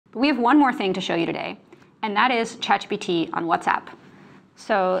But we have one more thing to show you today, and that is ChatGPT on WhatsApp.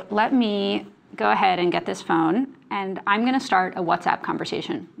 So let me go ahead and get this phone, and I'm going to start a WhatsApp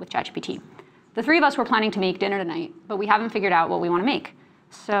conversation with ChatGPT. The three of us were planning to make dinner tonight, but we haven't figured out what we want to make.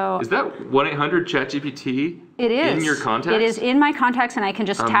 So is that 1-800-ChatGPT in your contacts? It is in my contacts, and I can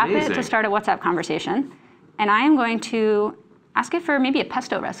just tap it to start a WhatsApp conversation. And I am going to ask it for maybe a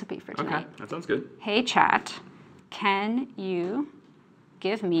pesto recipe for tonight. Okay, that sounds good. Hey, chat, can you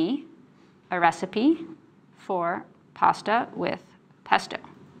give me a recipe for pasta with pesto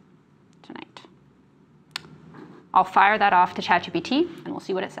tonight? I'll fire that off to ChatGPT, and we'll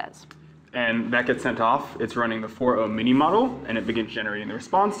see what it says. And that gets sent off. It's running the 4.0 mini model, and it begins generating the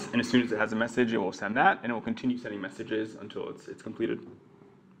response. And as soon as it has a message, it will send that, and it will continue sending messages until it's completed.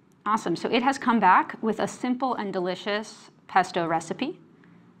 Awesome. So it has come back with a simple and delicious pesto recipe.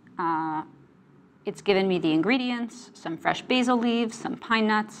 It's given me the ingredients, some fresh basil leaves, some pine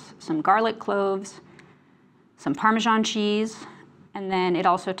nuts, some garlic cloves, some Parmesan cheese, and then it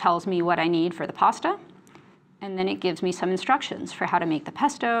also tells me what I need for the pasta. And then it gives me some instructions for how to make the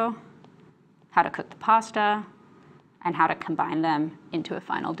pesto, how to cook the pasta, and how to combine them into a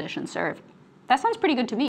final dish and serve. That sounds pretty good to me.